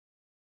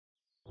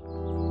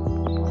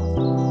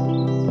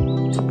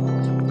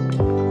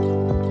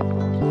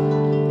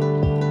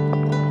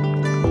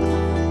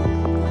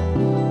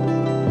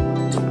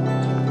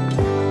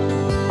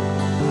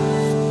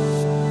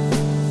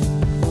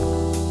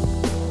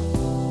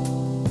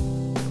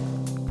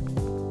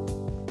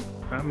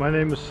My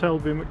name is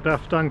Selby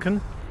McDuff Duncan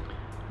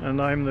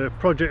and I'm the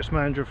projects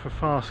manager for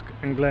Fasque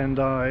and Glen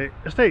Dye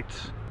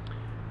Estates.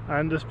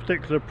 And this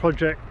particular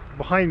project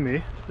behind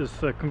me is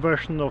the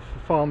conversion of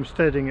farm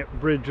steading at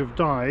Bridge of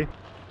Dye.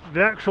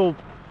 The actual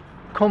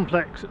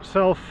complex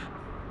itself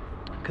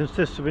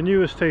consists of a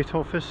new estate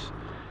office,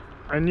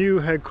 a new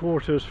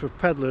headquarters for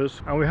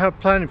peddlers, and we have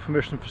planning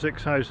permission for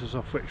 6 houses,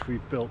 of which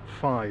we've built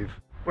 5.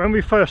 When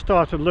we first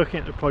started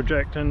looking at the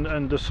project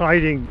and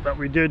deciding that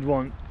we did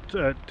want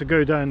to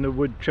go down the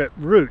wood chip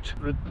route,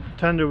 the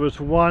tender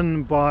was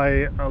won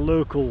by a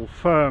local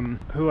firm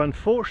who,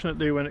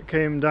 unfortunately, when it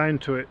came down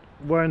to it,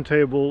 weren't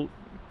able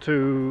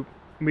to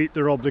meet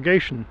their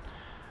obligation,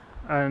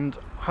 and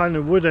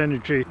Highland Wood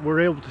Energy were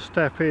able to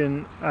step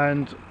in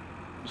and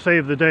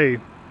save the day,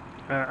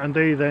 and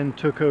they then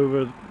took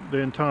over the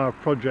entire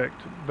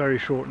project very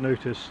short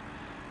notice,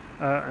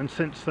 and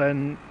since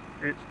then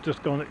it's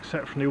just gone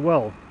exceptionally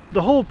well.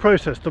 The whole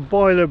process, the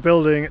boiler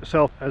building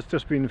itself, has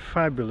just been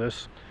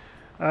fabulous.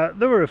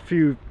 There were a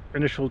few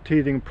initial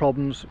teething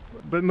problems,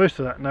 but most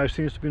of that now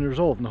seems to have been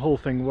resolved and the whole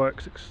thing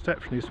works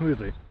exceptionally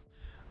smoothly.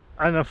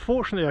 And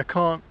unfortunately I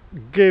can't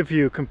give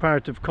you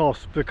comparative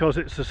costs because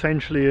it's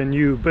essentially a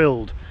new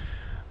build,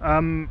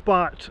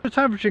 but it's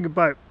averaging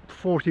about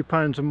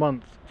 £40 a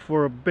month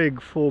for a big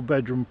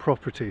 4-bedroom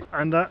property,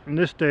 and that in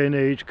this day and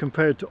age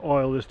compared to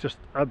oil is just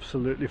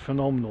absolutely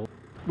phenomenal.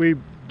 We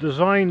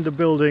designed the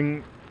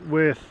building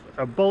with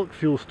a bulk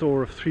fuel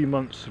store of 3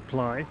 months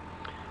supply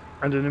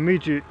and an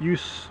immediate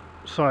use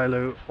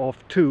silo of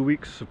 2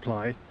 weeks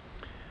supply.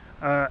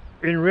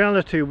 In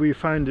reality, we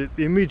found that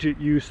the immediate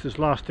use is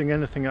lasting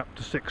anything up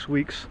to 6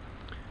 weeks,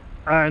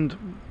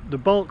 and the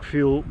bulk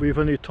fuel we've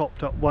only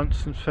topped up once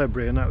since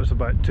February, and that was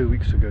about 2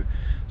 weeks ago.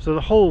 So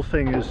the whole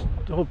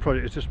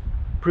project is just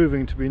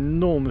proving to be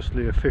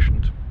enormously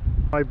efficient.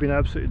 I've been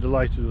absolutely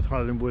delighted with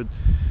Highland Wood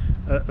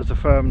as a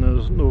firm and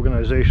as an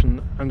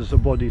organisation and as a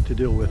body to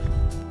deal with.